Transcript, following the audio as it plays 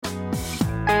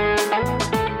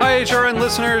HRN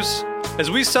listeners.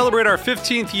 As we celebrate our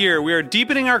 15th year, we are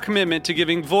deepening our commitment to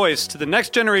giving voice to the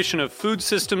next generation of food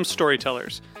systems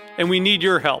storytellers, and we need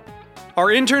your help. Our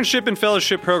internship and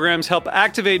fellowship programs help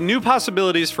activate new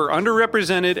possibilities for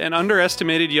underrepresented and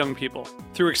underestimated young people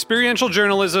through experiential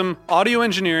journalism, audio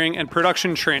engineering, and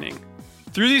production training.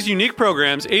 Through these unique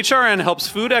programs, HRN helps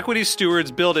food equity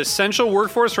stewards build essential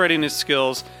workforce readiness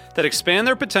skills that expand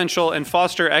their potential and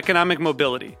foster economic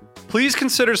mobility. Please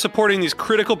consider supporting these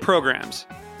critical programs.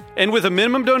 And with a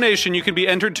minimum donation, you can be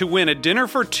entered to win a dinner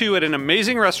for two at an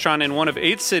amazing restaurant in one of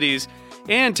 8 cities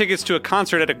and tickets to a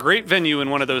concert at a great venue in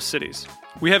one of those cities.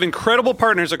 We have incredible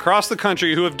partners across the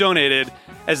country who have donated,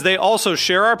 as they also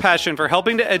share our passion for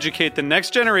helping to educate the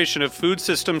next generation of food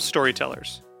systems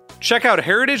storytellers. Check out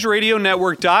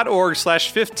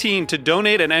heritageradionetwork.org/15 to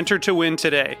donate and enter to win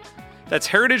today. That's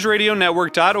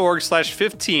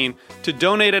heritageradionetwork.org/15 to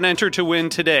donate and enter to win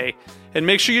today. And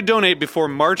make sure you donate before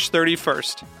March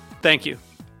 31st. Thank you.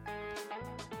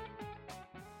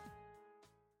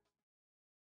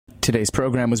 Today's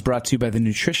program was brought to you by the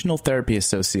Nutritional Therapy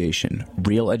Association,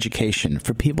 real education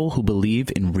for people who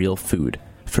believe in real food.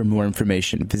 For more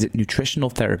information, visit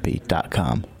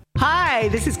nutritionaltherapy.com. Hi,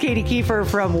 this is Katie Kiefer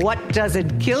from What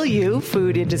Doesn't Kill You,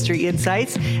 Food Industry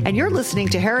Insights, and you're listening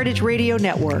to Heritage Radio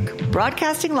Network,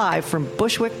 broadcasting live from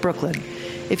Bushwick, Brooklyn.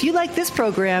 If you like this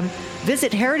program,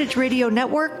 visit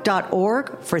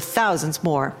heritageradionetwork.org for thousands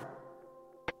more.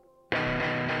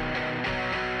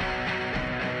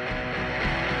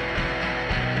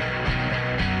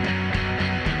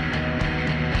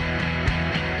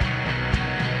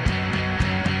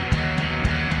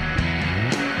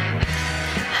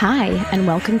 Hi, and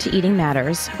welcome to Eating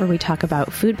Matters, where we talk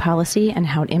about food policy and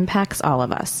how it impacts all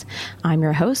of us. I'm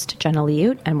your host, Jenna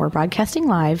Liut, and we're broadcasting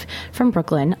live from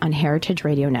Brooklyn on Heritage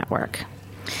Radio Network.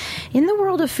 In the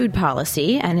world of food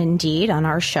policy, and indeed on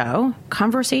our show,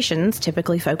 conversations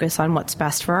typically focus on what's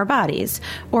best for our bodies,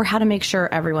 or how to make sure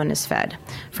everyone is fed.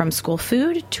 From school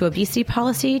food to obesity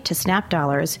policy to SNAP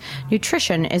dollars,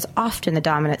 nutrition is often the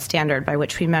dominant standard by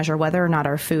which we measure whether or not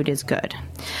our food is good.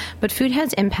 But food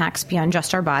has impacts beyond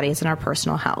just our bodies and our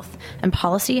personal health, and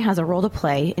policy has a role to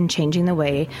play in changing the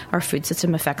way our food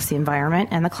system affects the environment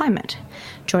and the climate.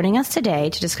 Joining us today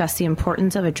to discuss the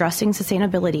importance of addressing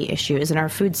sustainability issues in our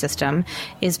food system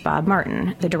is Bob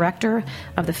Martin, the director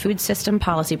of the Food System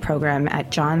Policy Program at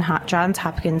Johns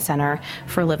Hopkins Center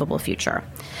for a Livable Future.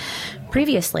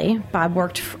 Previously, Bob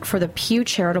worked for the Pew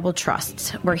Charitable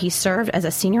Trusts, where he served as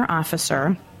a senior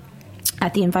officer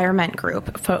at the Environment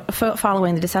Group,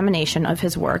 following the dissemination of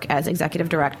his work as executive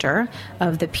director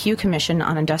of the Pew Commission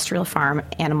on Industrial Farm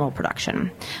Animal Production.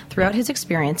 Throughout his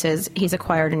experiences, he's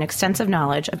acquired an extensive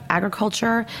knowledge of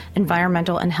agriculture,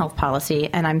 environmental, and health policy,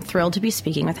 and I'm thrilled to be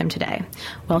speaking with him today.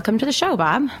 Welcome to the show,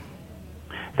 Bob.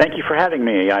 Thank you for having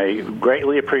me. I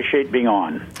greatly appreciate being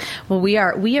on. Well,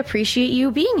 we appreciate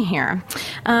you being here.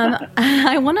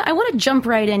 I want to jump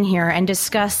right in here and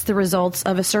discuss the results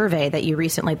of a survey that you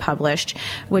recently published,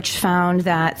 which found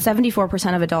that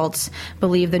 74% of adults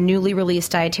believe the newly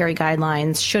released dietary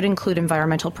guidelines should include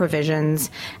environmental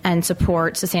provisions and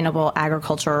support sustainable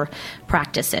agriculture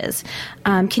practices.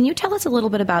 Can you tell us a little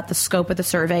bit about the scope of the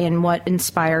survey and what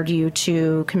inspired you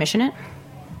to commission it?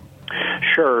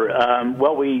 Sure.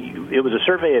 It was a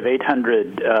survey of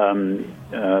 800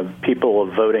 people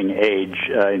of voting age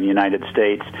in the United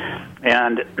States,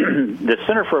 and the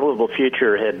Center for a Livable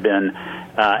Future had been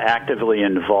actively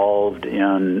involved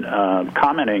in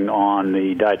commenting on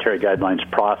the dietary guidelines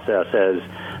process as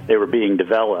they were being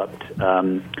developed.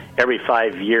 Every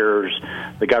 5 years,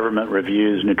 the government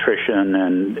reviews nutrition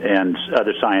and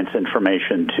other science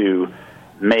information to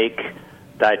make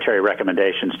dietary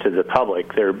recommendations to the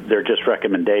public. They're just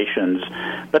recommendations,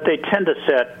 but they tend to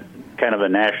set kind of a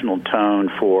national tone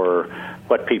for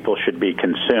what people should be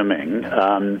consuming.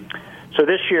 So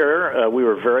this year, we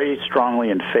were very strongly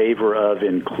in favor of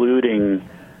including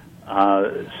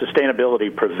sustainability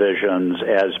provisions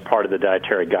as part of the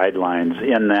dietary guidelines,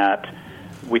 in that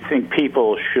we think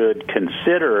people should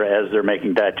consider, as they're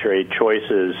making dietary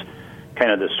choices,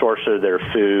 kind of the source of their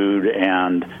food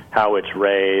and how it's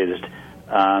raised,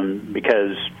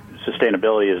 because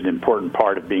sustainability is an important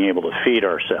part of being able to feed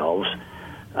ourselves.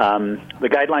 The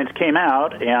guidelines came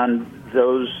out, and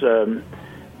those the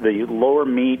lower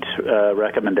meat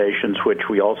recommendations, which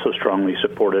we also strongly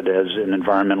supported as an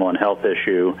environmental and health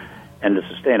issue, and the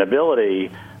sustainability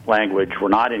language were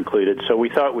not included. So we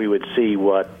thought we would see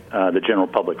what the general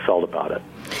public felt about it.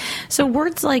 So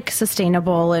words like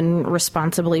sustainable and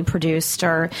responsibly produced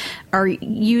are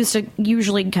used to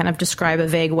usually kind of describe a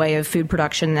vague way of food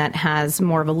production that has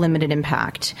more of a limited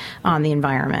impact on the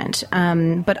environment.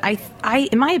 But I,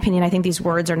 in my opinion, I think these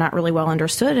words are not really well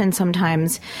understood and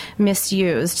sometimes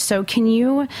misused. So can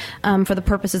you, for the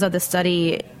purposes of the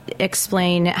study,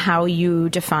 explain how you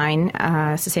define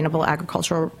sustainable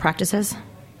agricultural practices?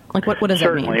 Like, what does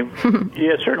that mean?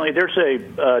 Yeah, certainly. There's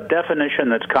a definition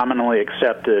that's commonly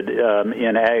accepted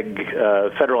in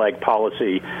federal ag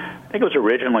policy. I think it was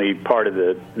originally part of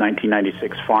the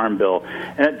 1996 Farm Bill,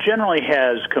 and it generally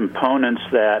has components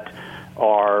that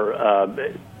are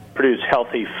produce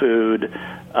healthy food,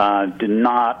 do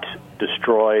not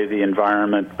destroy the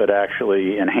environment, but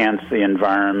actually enhance the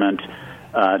environment,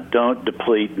 don't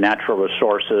deplete natural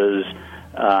resources.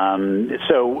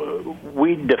 So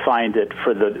we defined it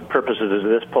for the purposes of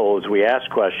this poll as we asked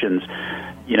questions,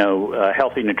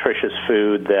 healthy, nutritious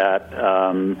food that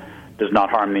does not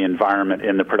harm the environment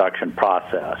in the production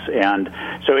process. And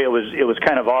so it was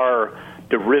kind of our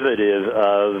derivative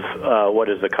of what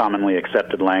is the commonly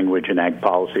accepted language in ag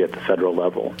policy at the federal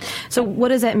level. So what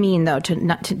does that mean, though,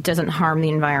 doesn't harm the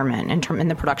environment in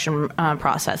the production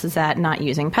process? Is that not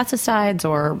using pesticides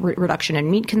or reduction in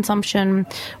meat consumption?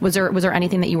 Was there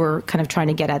anything that you were kind of trying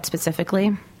to get at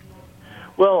specifically?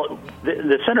 Well,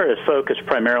 the center is focused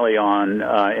primarily on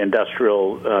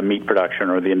industrial meat production,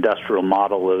 or the industrial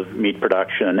model of meat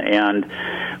production. And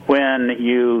when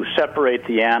you separate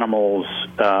the animals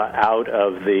out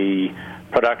of the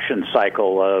production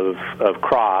cycle of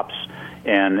crops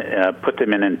and put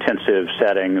them in intensive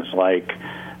settings like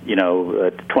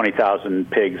 20,000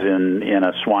 pigs in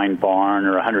a swine barn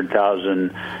or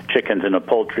 100,000 chickens in a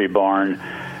poultry barn,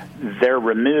 they're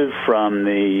removed from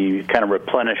the kind of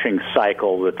replenishing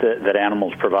cycle that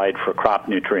animals provide for crop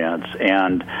nutrients,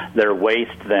 and their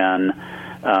waste then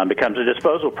becomes a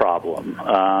disposal problem.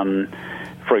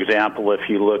 For example, if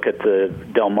you look at the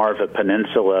Delmarva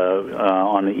Peninsula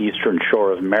on the eastern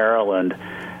shore of Maryland,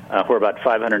 where about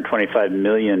 525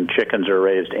 million chickens are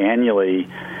raised annually,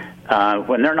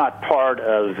 when they're not part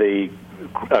of the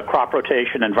crop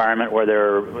rotation environment where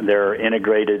they're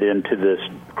integrated into this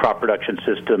crop production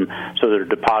system, so they're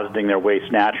depositing their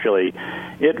waste naturally,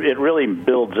 it really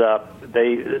builds up.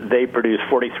 They produce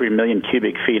 43 million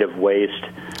cubic feet of waste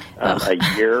a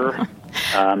year.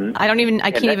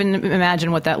 I can't even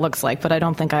imagine what that looks like, but I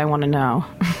don't think I want to know.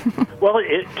 Well,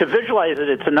 to visualize it,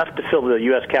 it's enough to fill the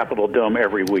U.S. Capitol dome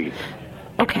every week.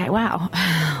 Okay, wow.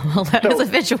 Well, that is a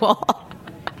visual.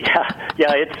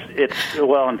 Yeah, it's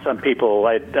well, and some people,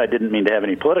 I didn't mean to have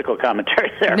any political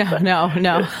commentary there. No.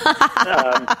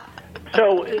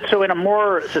 So in a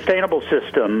more sustainable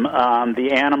system,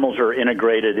 the animals are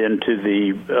integrated into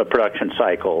the production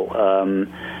cycle.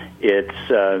 It's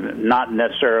not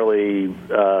necessarily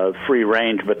free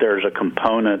range, but there's a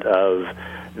component of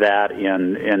that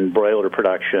in broiler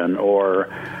production, or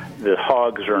the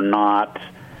hogs are not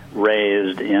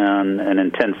raised in an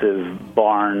intensive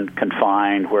barn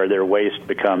confined where their waste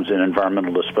becomes an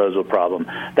environmental disposal problem.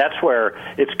 That's where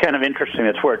it's kind of interesting.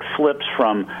 That's where it flips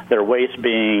from their waste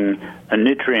being a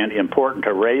nutrient important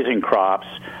to raising crops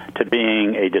to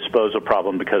being a disposal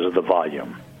problem because of the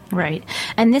volume. Right.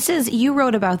 And you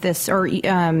wrote about this, or, did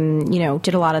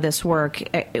a lot of this work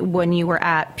when you were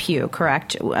at Pew,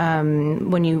 correct?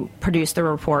 When you produced the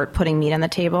report, Putting Meat on the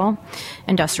Table,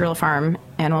 Industrial Farm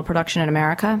Animal Production in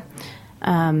America.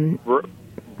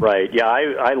 Right. Yeah,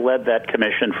 I led that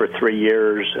commission for 3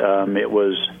 years. It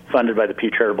was funded by the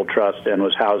Pew Charitable Trust and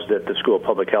was housed at the School of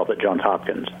Public Health at Johns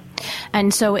Hopkins.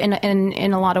 And so in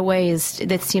a lot of ways,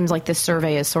 it seems like this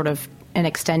survey is sort of an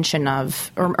extension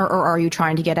of, or are you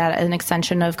trying to get at an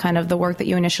extension of kind of the work that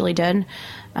you initially did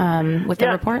with the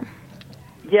report?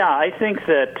 Yeah, I think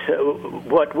that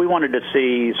what we wanted to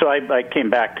see, so I came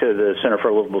back to the Center for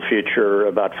a Livable Future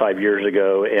about 5 years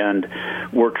ago, and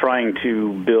we're trying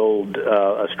to build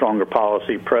a stronger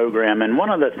policy program. And one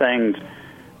of the things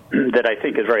that I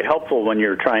think is very helpful when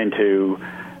you're trying to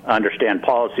understand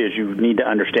policy is you need to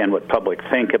understand what public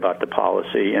think about the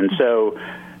policy. And so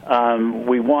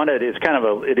we wanted, it is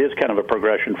kind of a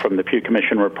progression from the Pew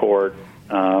Commission report,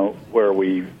 where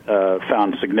we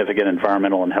found significant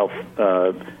environmental and health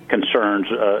concerns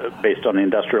based on the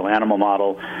industrial animal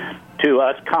model, to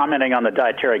us commenting on the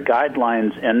dietary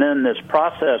guidelines, and then this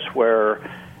process where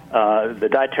the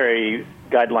Dietary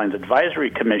Guidelines Advisory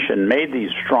Commission made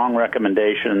these strong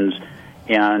recommendations,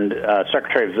 and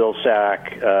Secretary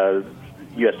Vilsack,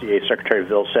 USDA Secretary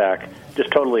Vilsack,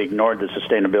 just totally ignored the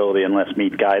sustainability and less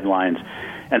meat guidelines.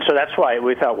 And so that's why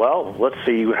we thought, well, let's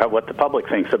see what the public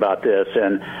thinks about this.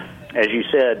 And as you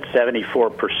said,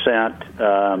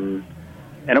 74%,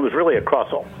 and it was really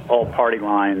across all party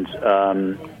lines.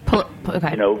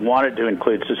 Okay. Wanted to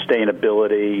include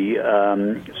sustainability.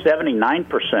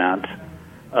 79%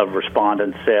 of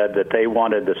respondents said that they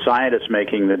wanted the scientists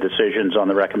making the decisions on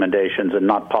the recommendations and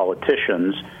not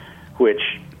politicians, which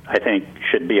I think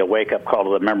should be a wake-up call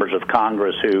to the members of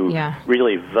Congress who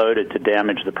really voted to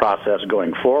damage the process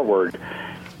going forward.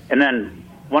 And then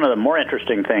one of the more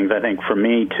interesting things, I think, for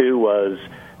me, too, was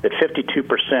that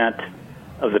 52%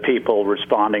 of the people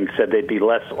responding said they'd be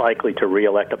less likely to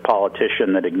reelect a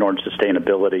politician that ignored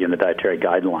sustainability in the dietary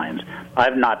guidelines.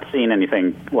 I've not seen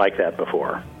anything like that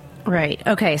before. Right.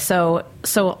 Okay. So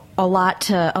a lot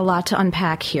to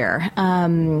unpack here.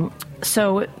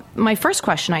 So my first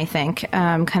question, I think,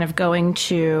 kind of going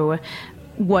to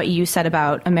what you said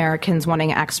about Americans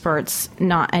wanting experts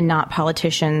not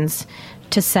politicians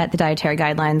to set the dietary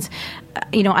guidelines.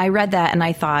 I read that and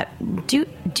I thought, do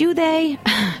they?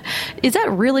 Is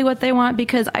that really what they want?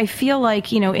 Because I feel like,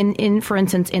 for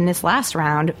instance, in this last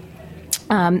round,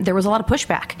 there was a lot of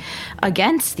pushback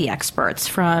against the experts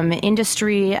from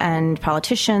industry and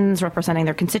politicians representing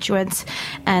their constituents,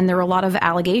 and there were a lot of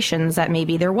allegations that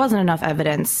maybe there wasn't enough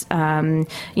evidence,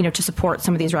 to support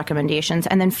some of these recommendations.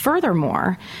 And then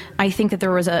furthermore, I think that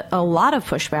there was a lot of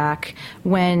pushback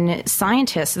when the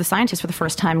scientists for the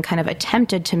first time kind of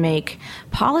attempted to make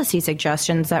policy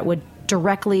suggestions that would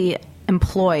directly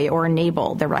employ or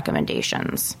enable the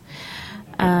recommendations.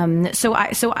 So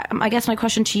I guess my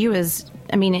question to you is,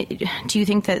 do you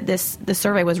think that the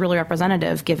survey was really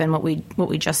representative given what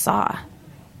we just saw?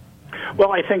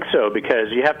 Well, I think so,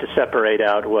 because you have to separate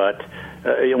out what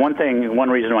one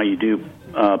reason why you do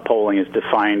polling is to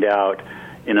find out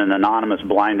in an anonymous,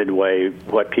 blinded way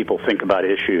what people think about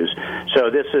issues.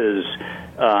 So this is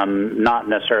not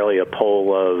necessarily a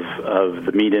poll of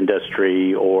the meat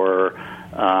industry or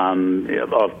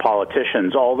of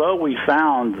politicians, although we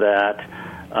found that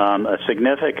a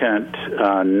significant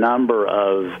number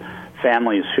of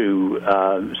families who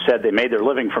said they made their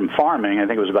living from farming, I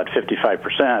think it was about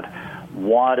 55%,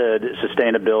 wanted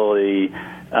sustainability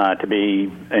to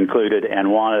be included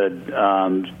and wanted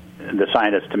the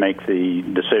scientists to make the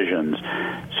decisions.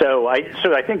 So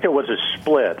I think there was a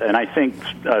split, and I think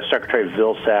Secretary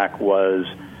Vilsack was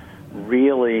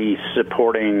really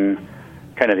supporting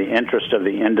kind of the interest of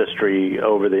the industry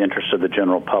over the interest of the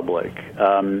general public.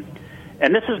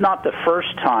 And this is not the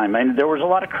first time. There was a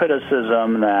lot of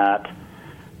criticism that,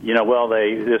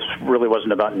 this really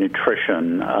wasn't about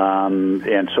nutrition,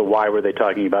 and so why were they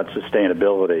talking about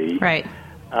sustainability? Right.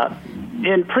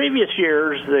 In previous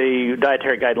years, the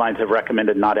dietary guidelines have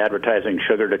recommended not advertising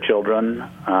sugar to children.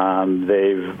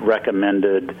 They've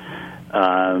recommended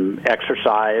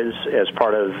exercise as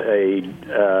part of a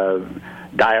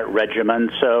diet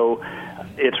regimen. So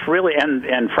it's really,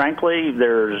 and frankly,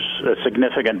 there's a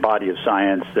significant body of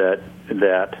science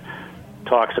that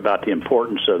talks about the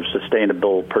importance of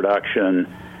sustainable production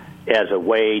as a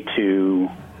way to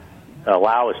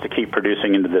allow us to keep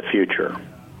producing into the future.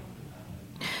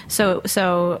 So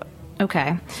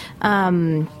okay.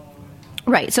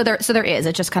 Right. So there is.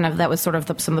 It just kind of, that was sort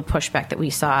of some of the pushback that we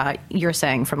saw, you're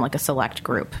saying, from like a select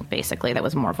group, basically, that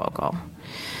was more vocal.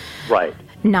 Right.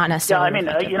 Not necessarily.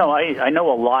 Yeah, I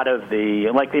know a lot of the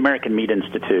American Meat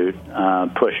Institute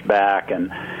pushed back,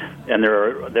 and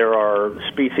there are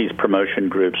species promotion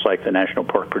groups like the National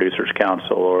Pork Producers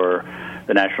Council or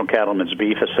the National Cattlemen's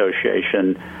Beef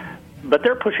Association, but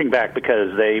they're pushing back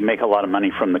because they make a lot of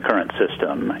money from the current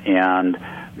system, and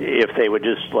if they would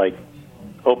just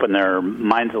open their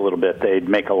minds a little bit, they'd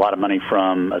make a lot of money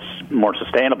from a more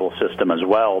sustainable system as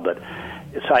well. But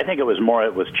so I think it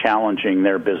was challenging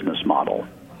their business model.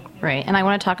 Right. And I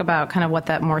want to talk about kind of what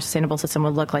that more sustainable system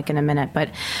would look like in a minute.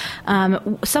 But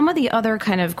some of the other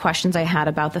kind of questions I had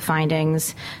about the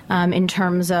findings in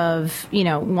terms of,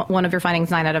 one of your findings,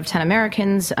 9 out of 10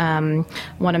 Americans want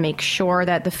to make sure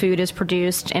that the food is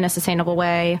produced in a sustainable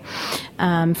way.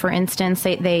 For instance,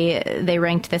 they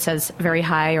ranked this as very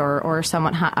high or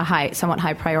somewhat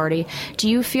high priority. Do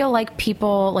you feel like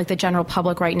people, like the general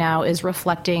public right now, is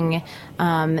reflecting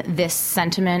this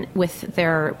sentiment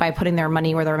by putting their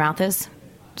money where their mouth is,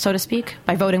 so to speak,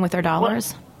 by voting with their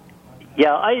dollars?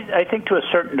 Yeah, I think to a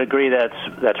certain degree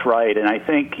that's right, and I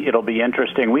think it'll be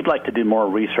interesting. We'd like to do more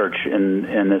research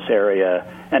in this area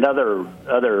and other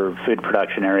food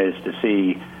production areas to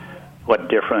see what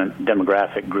different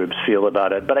demographic groups feel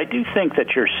about it. But I do think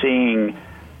that you're seeing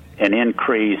an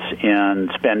increase in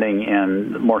spending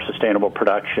in more sustainable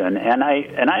production, and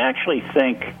I actually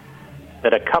think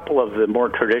that a couple of the more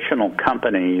traditional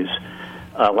companies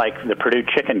like the Purdue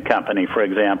Chicken Company, for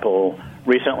example,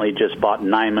 recently just bought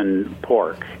Nyman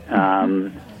Pork.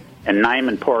 And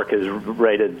Nyman Pork is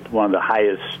rated one of the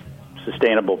highest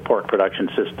sustainable pork production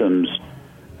systems,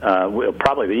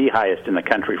 probably the highest in the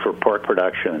country for pork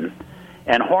production.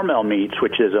 And Hormel Meats,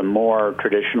 which is a more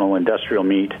traditional industrial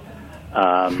meat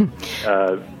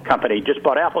company, just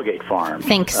bought Applegate Farm.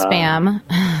 Think Spam.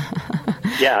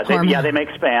 They make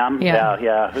Spam.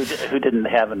 Yeah. Who didn't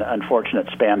have an unfortunate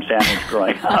Spam sandwich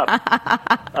growing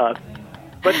up?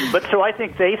 But so I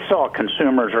think they saw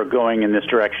consumers are going in this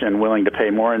direction and willing to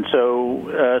pay more, and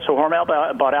so Hormel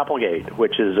bought Applegate,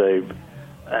 which has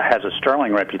a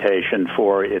sterling reputation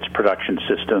for its production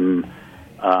system.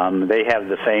 They have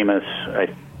the famous,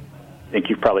 I think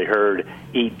you've probably heard,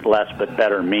 eat less but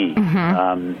better meat.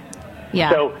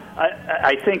 So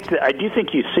I do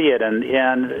think you see it, and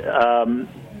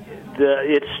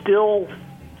it's still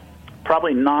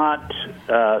probably not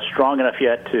strong enough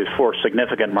yet for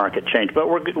significant market change, but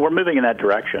we're moving in that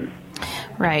direction.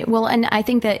 Right. Well, and I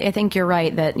think you're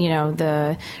right that,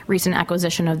 the recent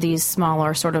acquisition of these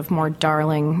smaller, sort of more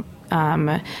darling,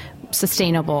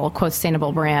 sustainable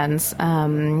brands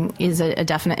is a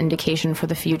definite indication for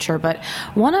the future. But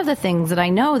one of the things that I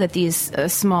know that these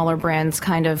smaller brands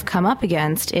kind of come up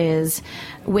against is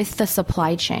with the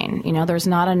supply chain. There's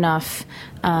not enough.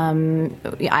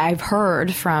 I've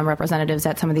heard from representatives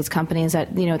at some of these companies that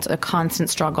it's a constant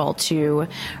struggle to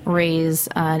raise,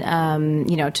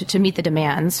 to meet the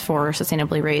demands for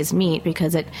sustainably raised meat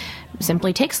because it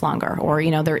simply takes longer, or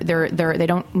they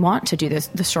don't want to do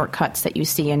the shortcuts that you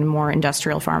see in more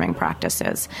industrial farming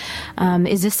practices.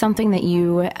 Is this something that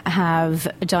you have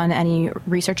done any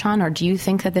research on, or do you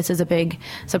think that this is a big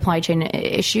supply chain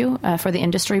issue for the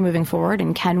industry moving forward?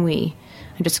 And can we?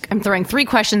 I'm throwing three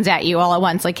questions at you all at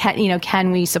once. Like,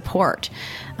 can we support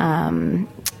a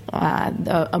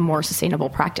more sustainable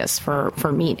practice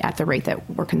for meat at the rate that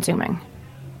we're consuming?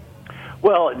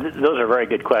 Well, those are very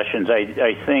good questions.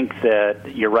 I think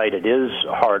that you're right. It is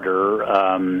harder.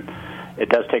 It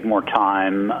does take more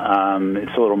time.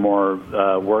 It's a little more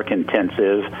work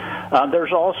intensive.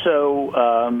 There's also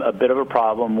a bit of a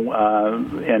problem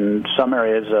in some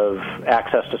areas of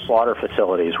access to slaughter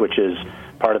facilities, which is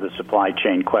part of the supply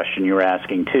chain question you're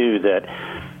asking too, that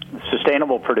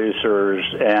sustainable producers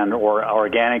or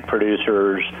organic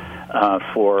producers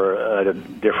for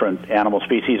different animal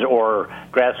species or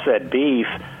grass-fed beef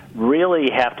really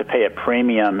have to pay a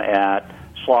premium at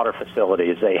slaughter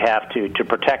facilities. They have to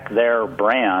protect their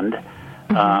brand.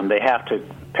 They have to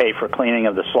pay for cleaning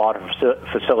of the slaughter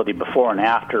facility before and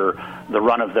after the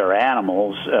run of their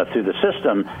animals through the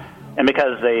system. And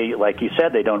because they, like you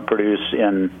said, they don't produce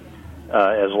in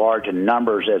as large in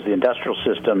numbers as the industrial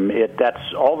system,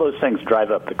 that's all those things drive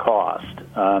up the cost.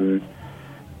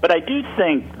 But I do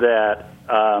think that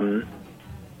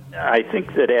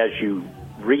as you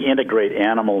reintegrate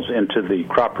animals into the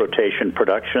crop rotation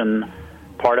production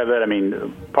part of it, I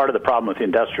mean, part of the problem with the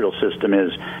industrial system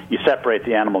is you separate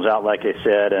the animals out, like I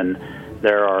said, and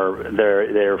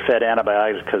they're fed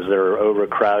antibiotics because they're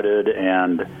overcrowded,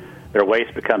 and their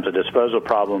waste becomes a disposal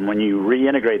problem. When you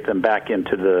reintegrate them back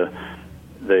into the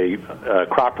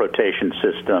crop rotation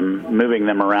system, moving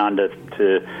them around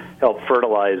to help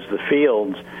fertilize the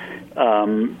fields,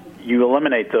 you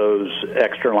eliminate those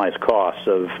externalized costs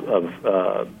of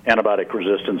antibiotic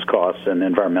resistance costs and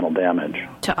environmental damage.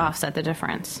 To offset the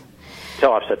difference.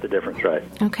 Right.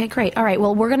 Okay, great. All right,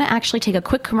 well, we're going to actually take a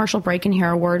quick commercial break and hear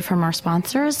a word from our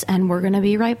sponsors, and we're going to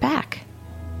be right back.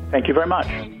 Thank you very much.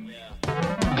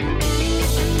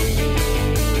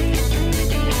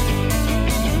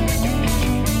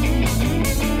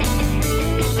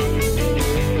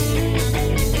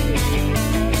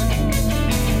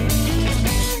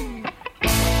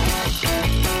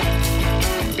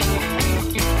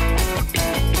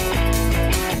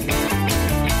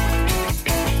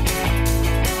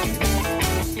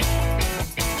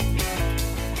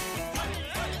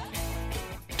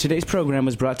 Today's program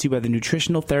was brought to you by the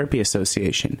Nutritional Therapy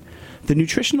Association. The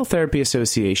Nutritional Therapy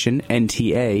Association,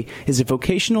 NTA, is a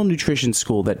vocational nutrition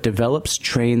school that develops,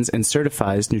 trains, and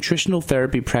certifies nutritional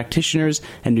therapy practitioners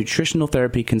and nutritional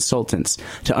therapy consultants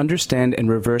to understand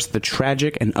and reverse the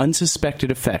tragic and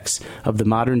unsuspected effects of the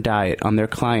modern diet on their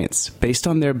clients based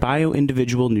on their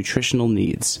bio-individual nutritional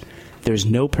needs. There's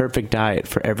no perfect diet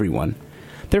for everyone.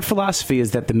 Their philosophy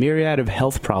is that the myriad of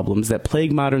health problems that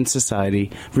plague modern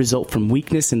society result from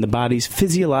weakness in the body's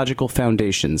physiological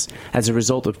foundations as a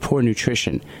result of poor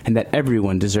nutrition, and that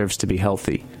everyone deserves to be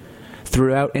healthy.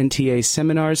 Throughout NTA's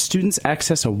seminars, students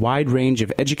access a wide range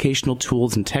of educational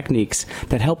tools and techniques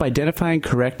that help identify and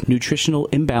correct nutritional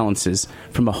imbalances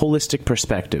from a holistic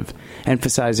perspective,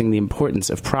 emphasizing the importance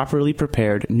of properly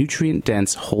prepared,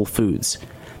 nutrient-dense whole foods.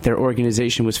 Their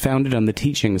organization was founded on the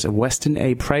teachings of Weston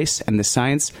A. Price and the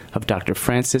science of Dr.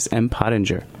 Francis M.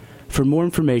 Pottinger. For more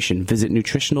information, visit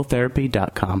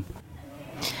nutritionaltherapy.com.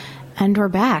 And we're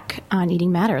back on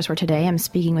Eating Matters, where today I'm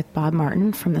speaking with Bob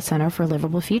Martin from the Center for a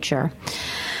Livable Future.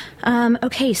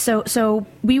 Okay, so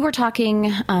we were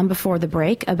talking before the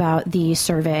break about the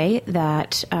survey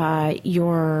that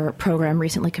your program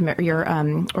recently, your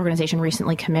organization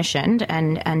recently commissioned,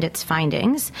 and its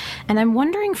findings. And I'm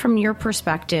wondering, from your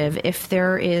perspective, if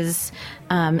there is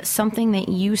something that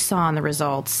you saw in the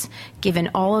results, given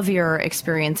all of your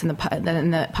experience in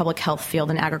the public health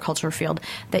field and agriculture field,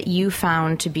 that you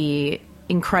found to be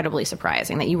incredibly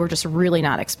surprising, that you were just really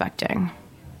not expecting.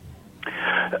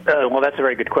 Well, that's a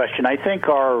very good question. I think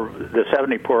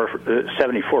the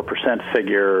 74%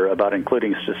 figure about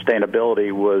including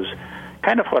sustainability was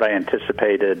kind of what I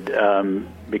anticipated,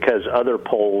 because other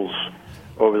polls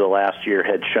over the last year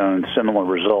had shown similar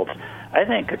results. I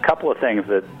think a couple of things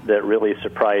that really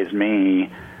surprised me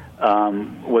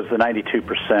was the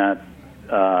 92%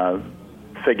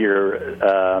 figure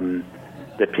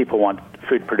that people want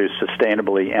food produced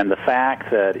sustainably, and the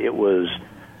fact that it was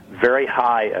very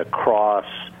high across,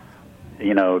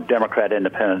 Democrat,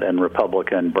 Independent, and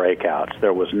Republican breakouts.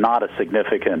 There was not a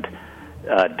significant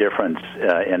difference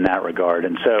in that regard.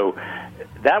 And so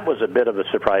that was a bit of a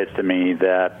surprise to me,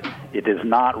 that it is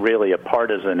not really a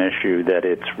partisan issue, that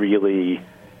it's really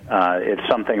it's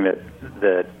something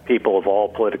that people of all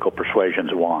political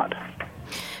persuasions want.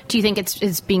 Do you think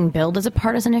it's being billed as a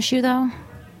partisan issue, though?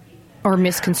 Or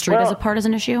misconstrued as a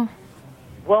partisan issue?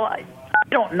 Well, I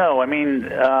don't know. I mean,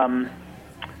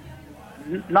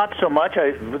 not so much.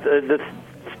 The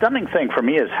stunning thing for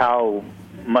me is how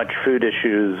much food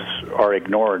issues are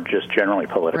ignored just generally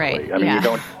politically. Right. I mean,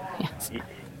 yeah.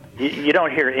 you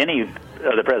don't hear any of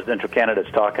the presidential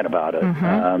candidates talking about it.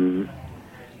 Mm-hmm.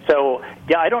 So,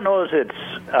 I don't know if it's,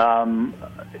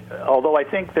 although I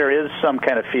think there is some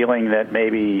kind of feeling that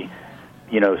maybe,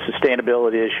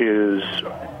 sustainability issues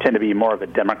tend to be more of a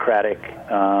Democratic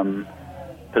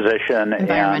position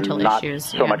and not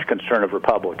so much concern of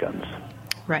Republicans.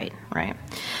 Right.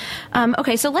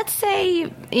 Okay, so let's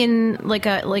say in like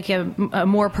a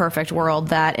more perfect world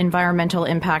that environmental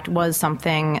impact was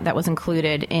something that was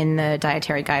included in the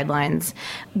dietary guidelines.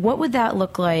 What would that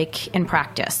look like in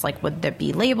practice? Like, would there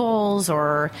be labels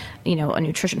or, a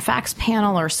nutrition facts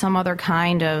panel or some other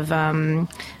kind of,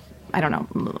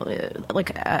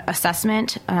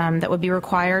 assessment that would be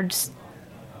required?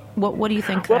 What do you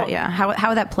think? How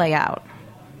would that play out?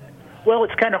 Well,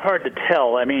 it's kind of hard to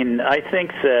tell. I mean, I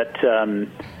think that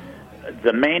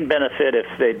the main benefit, if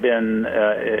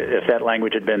that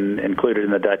language had been included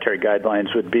in the dietary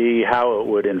guidelines, would be how it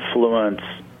would influence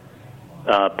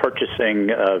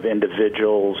purchasing of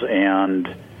individuals and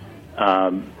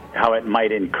how it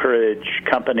might encourage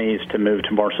companies to move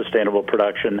to more sustainable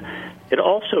production. It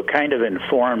also kind of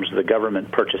informs the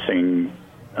government purchasing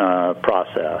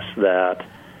process that.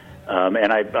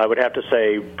 And I would have to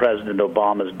say President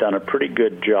Obama's done a pretty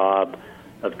good job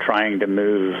of trying to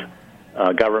move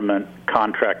government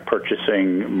contract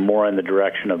purchasing more in the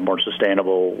direction of more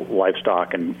sustainable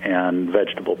livestock and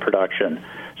vegetable production.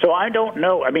 So I don't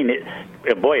know. I mean,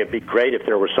 it'd be great if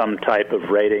there was some type of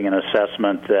rating and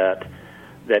assessment that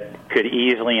could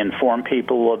easily inform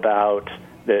people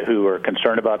who are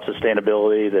concerned about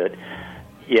sustainability that,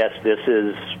 yes, this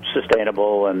is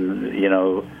sustainable, and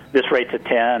this rate's a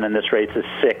 10 and this rate's a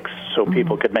 6, so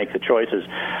people could make the choices.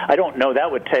 I don't know. That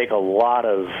would take a lot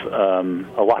of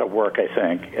work, I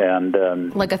think, and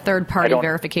like a third-party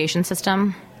verification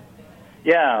system.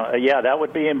 Yeah, that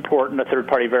would be important. A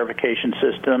third-party verification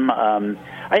system.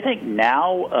 I think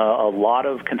now a lot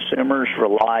of consumers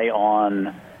rely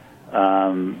on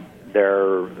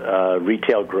their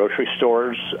retail grocery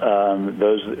stores.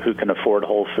 Those who can afford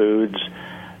Whole Foods,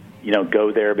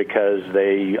 go there because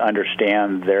they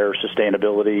understand their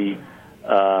sustainability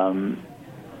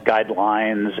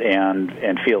guidelines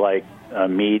and feel like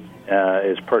meat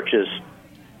is purchased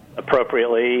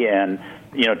appropriately, and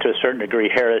to a certain degree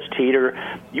Harris Teeter.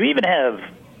 You even have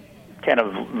kind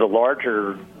of the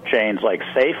larger chains like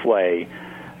Safeway.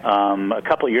 A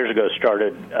couple of years ago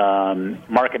started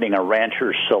marketing a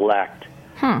Rancher's Select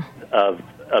of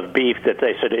beef that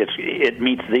they said it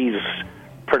meets these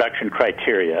production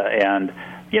criteria, and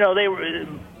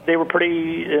they were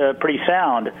pretty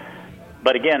sound.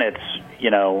 But again, it's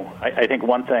I think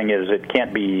one thing is it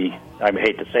can't be. I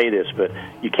hate to say this, but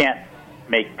you can't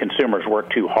make consumers work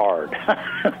too hard.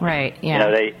 Right.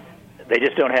 Yeah. They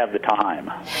just don't have the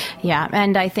time. Yeah,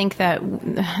 and I think that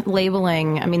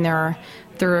labeling. I mean, I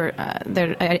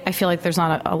feel like there's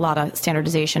not a lot of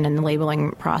standardization in the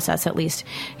labeling process, at least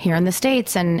here in the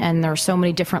States, and there are so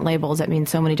many different labels that mean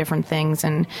so many different things,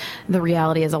 and the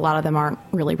reality is a lot of them aren't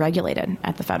really regulated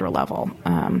at the federal level.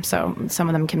 So some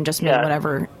of them can just mean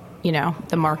whatever,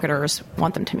 the marketers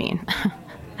want them to mean.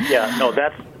 Yeah, no,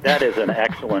 that is an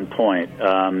excellent point.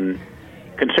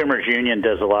 Consumers Union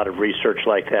does a lot of research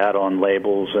like that on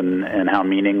labels and how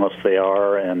meaningless they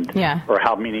are, or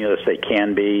how meaningless they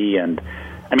can be, and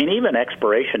I mean even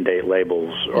expiration date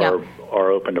labels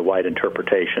are open to wide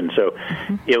interpretation. So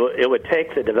it would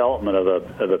take the development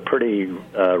of a pretty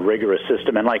rigorous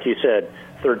system, and like you said,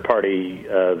 third-party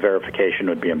verification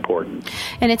would be important.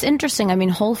 And it's interesting. I mean,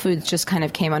 Whole Foods just kind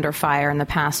of came under fire in the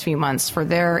past few months for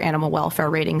their animal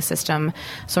welfare rating system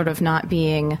sort of not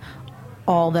being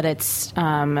all that it's,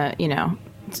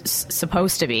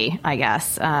 supposed to be, I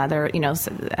guess. There,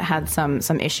 had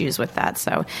some issues with that.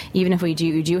 So even if we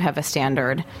do have a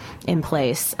standard in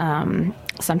place,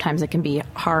 sometimes it can be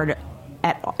hard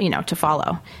to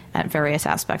follow at various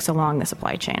aspects along the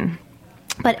supply chain.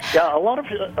 But yeah, a lot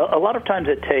of times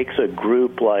it takes a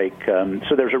group like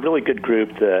so. There's a really good group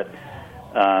that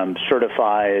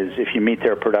certifies if you meet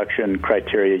their production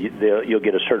criteria, you'll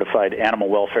get a certified animal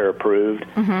welfare approved.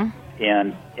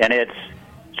 And it's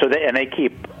so they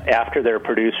keep after their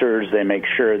producers. They make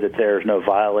sure that there's no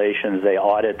violations. They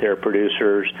audit their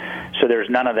producers, so there's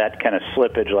none of that kind of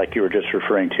slippage like you were just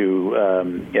referring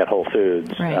to at Whole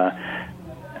Foods. Right.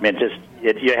 I mean,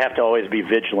 you have to always be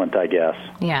vigilant, I guess.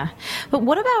 Yeah, but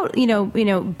what about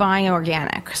buying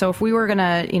organic? So if we were going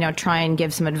to try and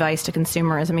give some advice to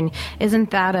consumers, I mean, isn't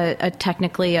that a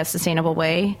technically a sustainable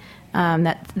way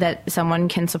that someone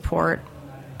can support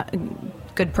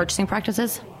good purchasing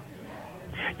practices?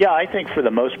 Yeah, I think for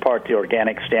the most part the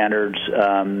organic standards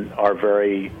are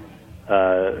very,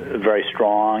 very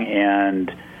strong,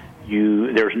 and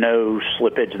there's no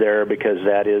slippage there because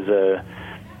that is a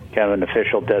kind of an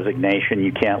official designation.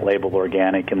 You can't label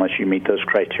organic unless you meet those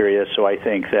criteria. So I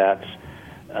think that's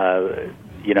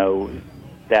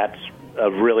that's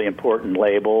a really important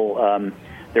label.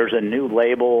 There's a new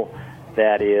label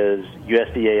that is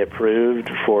USDA approved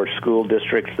for school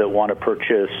districts that want to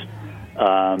purchase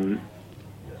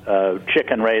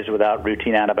chicken raised without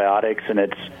routine antibiotics, and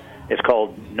it's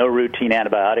called No Routine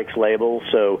Antibiotics label.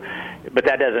 So, but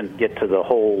that doesn't get to the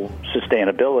whole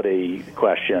sustainability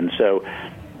question. So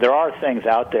there are things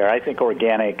out there. I think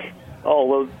organic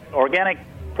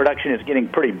production is getting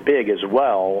pretty big as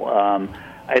well.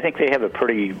 I think they have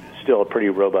still a pretty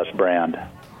robust brand.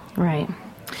 Right.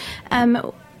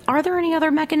 Are there any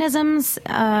other mechanisms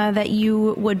that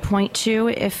you would point to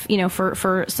if,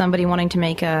 for somebody wanting to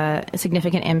make a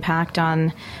significant impact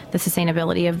on the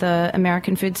sustainability of the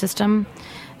American food system?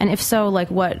 And if so, like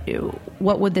what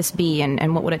would this be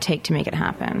and what would it take to make it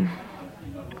happen?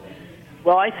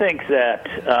 Well, I think that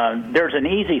there's an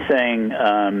easy thing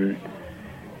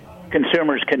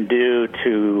consumers can do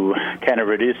to kind of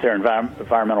reduce their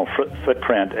environmental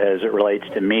footprint as it relates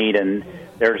to meat, and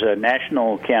there's a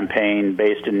national campaign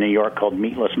based in New York called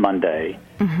Meatless Monday.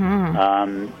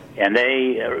 And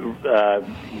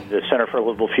the Center for a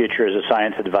Livable Future is a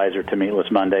science advisor to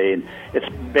Meatless Monday, and it's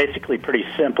basically pretty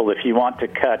simple. If you want to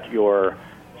cut your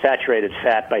saturated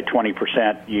fat by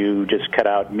 20%, you just cut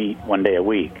out meat one day a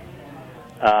week.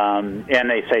 And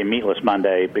they say Meatless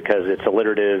Monday because it's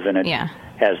alliterative and it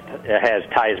has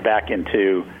ties back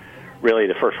into really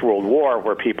the First World War,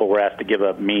 where people were asked to give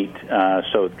up meat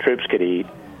so troops could eat.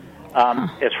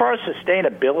 As far as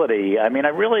sustainability, I mean,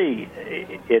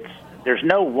 there's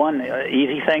no one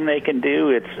easy thing they can do.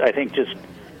 It's, I think, just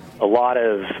a lot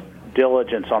of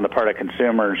diligence on the part of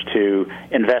consumers to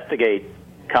investigate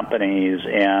companies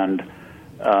and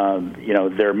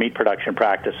their meat production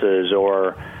practices,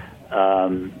 or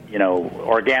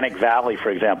Organic Valley, for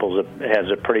example,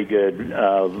 has a pretty good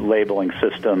labeling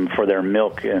system for their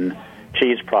milk and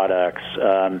cheese products.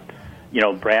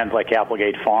 Brands like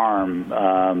Applegate Farm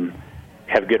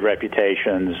have good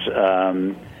reputations.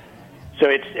 So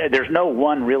there's no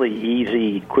one really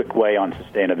easy, quick way on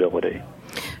sustainability.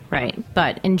 Right,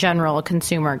 but in general, a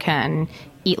consumer can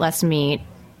eat less meat,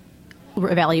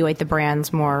 evaluate the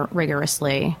brands more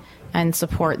rigorously, and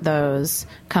support those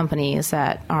companies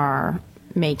that are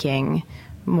making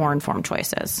more informed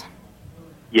choices.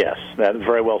 Yes, that's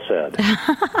very well said.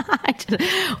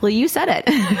 Well, you said it.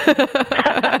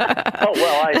 Oh,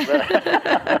 well,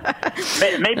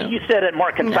 maybe you said it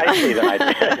more concisely than I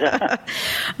did.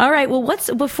 All right. Well,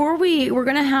 we're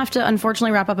going to have to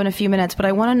unfortunately wrap up in a few minutes, but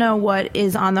I want to know what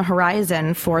is on the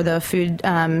horizon for the food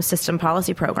system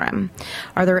policy program.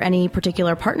 Are there any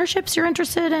particular partnerships you're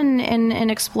interested in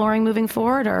exploring moving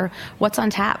forward, or what's on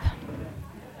tap?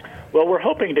 Well, we're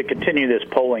hoping to continue this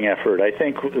polling effort. I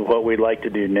think what we'd like to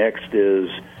do next is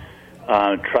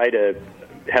try to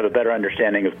have a better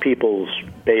understanding of people's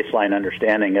baseline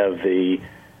understanding of the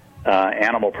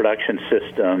animal production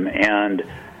system and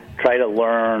try to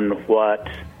learn what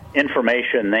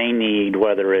information they need,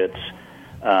 whether it's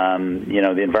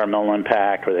the environmental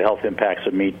impact or the health impacts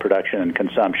of meat production and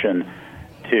consumption,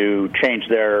 to change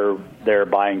their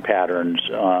buying patterns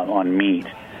on meat.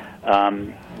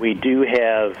 We do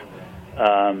have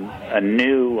a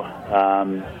new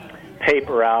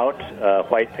paper out,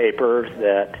 white paper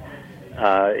that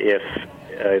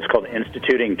it's called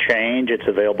Instituting Change. It's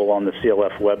available on the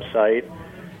CLF website.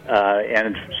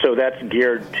 And so that's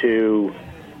geared to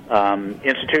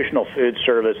institutional food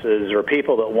services or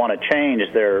people that want to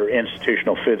change their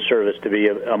institutional food service to be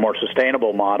a more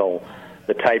sustainable model,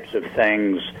 the types of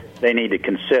things they need to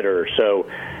consider. So,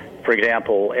 for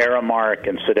example, Aramark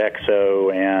and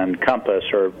Sodexo and Compass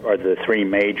are the three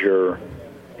major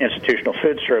institutional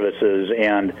food services,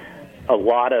 and a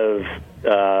lot of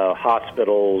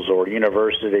hospitals or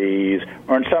universities,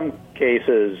 or in some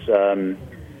cases,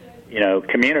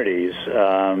 communities.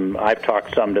 I've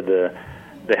talked some to the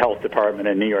health department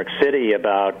in New York City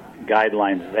about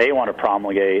guidelines they want to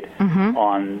promulgate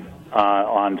on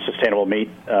sustainable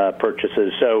meat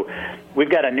purchases. So we've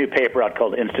got a new paper out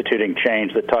called Instituting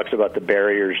Change that talks about the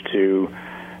barriers to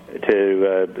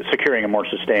securing a more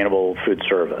sustainable food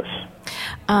service.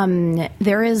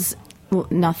 There is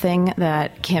nothing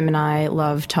that Kim and I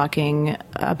love talking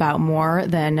about more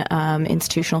than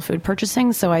institutional food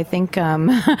purchasing. So I think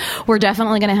we're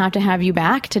definitely going to have you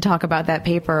back to talk about that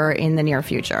paper in the near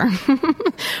future.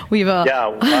 We've got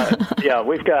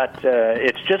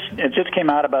it just came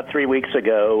out about 3 weeks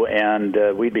ago,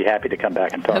 and we'd be happy to come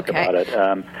back and talk about it.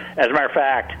 As a matter of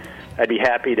fact, I'd be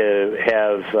happy to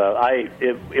have.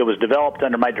 It was developed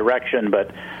under my direction,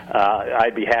 but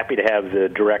I'd be happy to have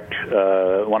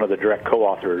one of the direct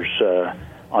co-authors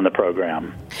on the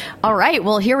program. All right.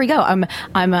 Well, here we go. I'm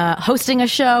hosting a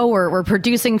show. We're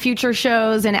producing future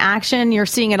shows in action. You're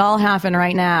seeing it all happen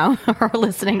right now, or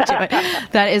listening to it.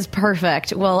 That is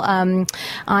perfect. Well,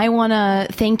 I want to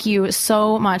thank you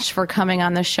so much for coming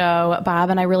on the show, Bob,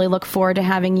 and I really look forward to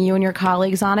having you and your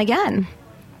colleagues on again.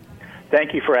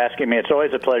 Thank you for asking me. It's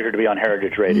always a pleasure to be on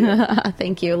Heritage Radio.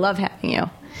 Thank you. Love having you.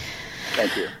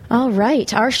 Thank you. All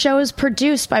right. Our show is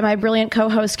produced by my brilliant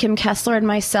co-host Kim Kessler and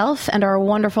myself, and our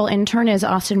wonderful intern is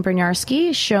Austin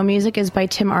Brynjarski. Show music is by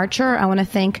Tim Archer. I want to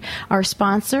thank our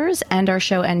sponsors and our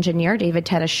show engineer, David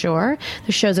Tedashore.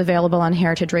 The show is available on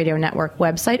Heritage Radio Network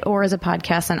website or as a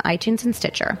podcast on iTunes and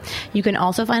Stitcher. You can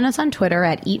also find us on Twitter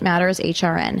at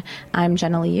EatMattersHRN. I'm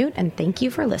Jenna Liute, and thank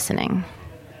you for listening.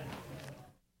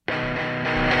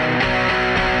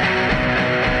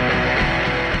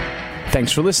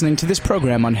 Thanks for listening to this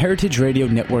program on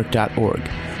heritageradionetwork.org.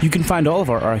 You can find all of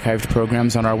our archived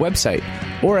programs on our website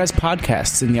or as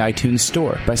podcasts in the iTunes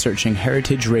Store by searching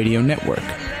Heritage Radio Network.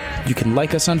 You can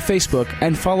like us on Facebook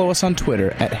and follow us on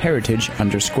Twitter at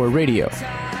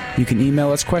 @heritage_radio. You can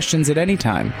email us questions at any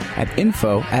time at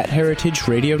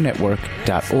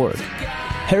info@heritageradionetwork.org.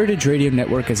 Heritage Radio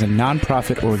Network is a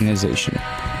nonprofit organization.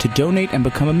 To donate and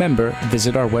become a member,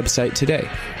 visit our website today.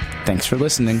 Thanks for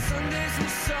listening.